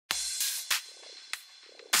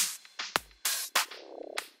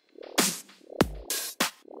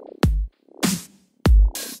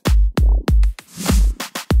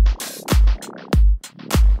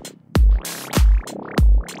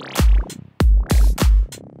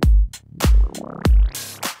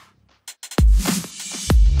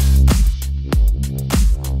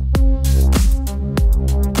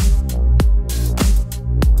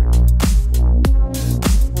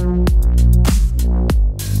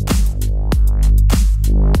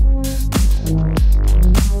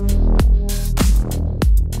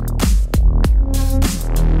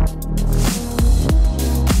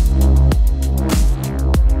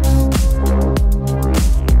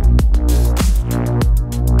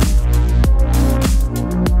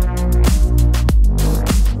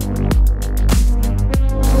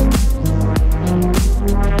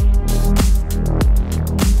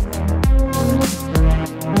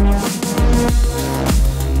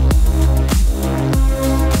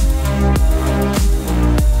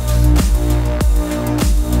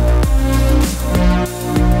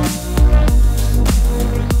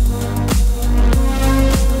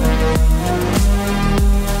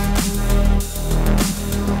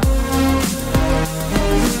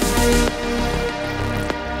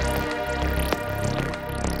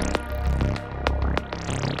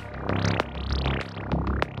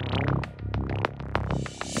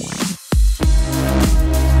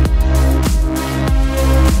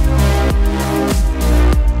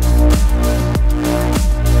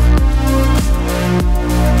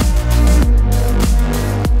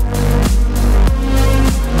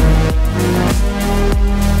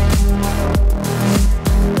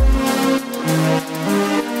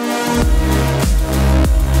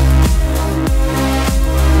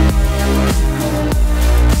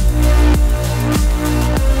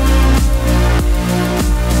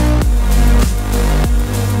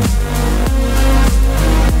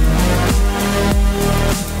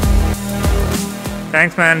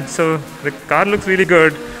Thanks, man. So the car looks really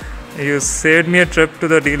good. You saved me a trip to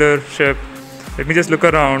the dealership. Let me just look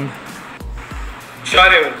around. Sure,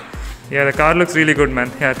 Evan. Yeah, the car looks really good, man.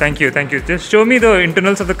 Yeah, thank you. Just show me the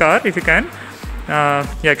internals of the car if you can.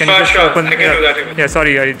 Yeah, can you just open? I can do that, Evan. Yeah,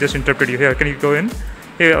 sorry, I just interrupted you. Here, can you go in?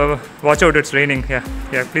 Hey, watch out, it's raining. Yeah,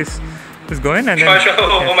 please go in and Sure, then. sure.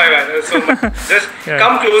 Yeah. Oh my bad. So just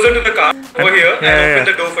come closer to the car over here and open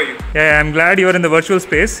the door for you. Yeah, I'm glad you're in the virtual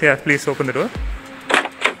space. Yeah, please open the door.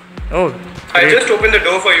 Oh, I great. just opened the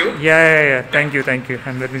door for you. Yeah. Thank you.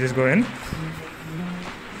 And let me just go in.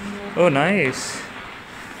 Oh, nice.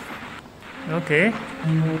 Okay.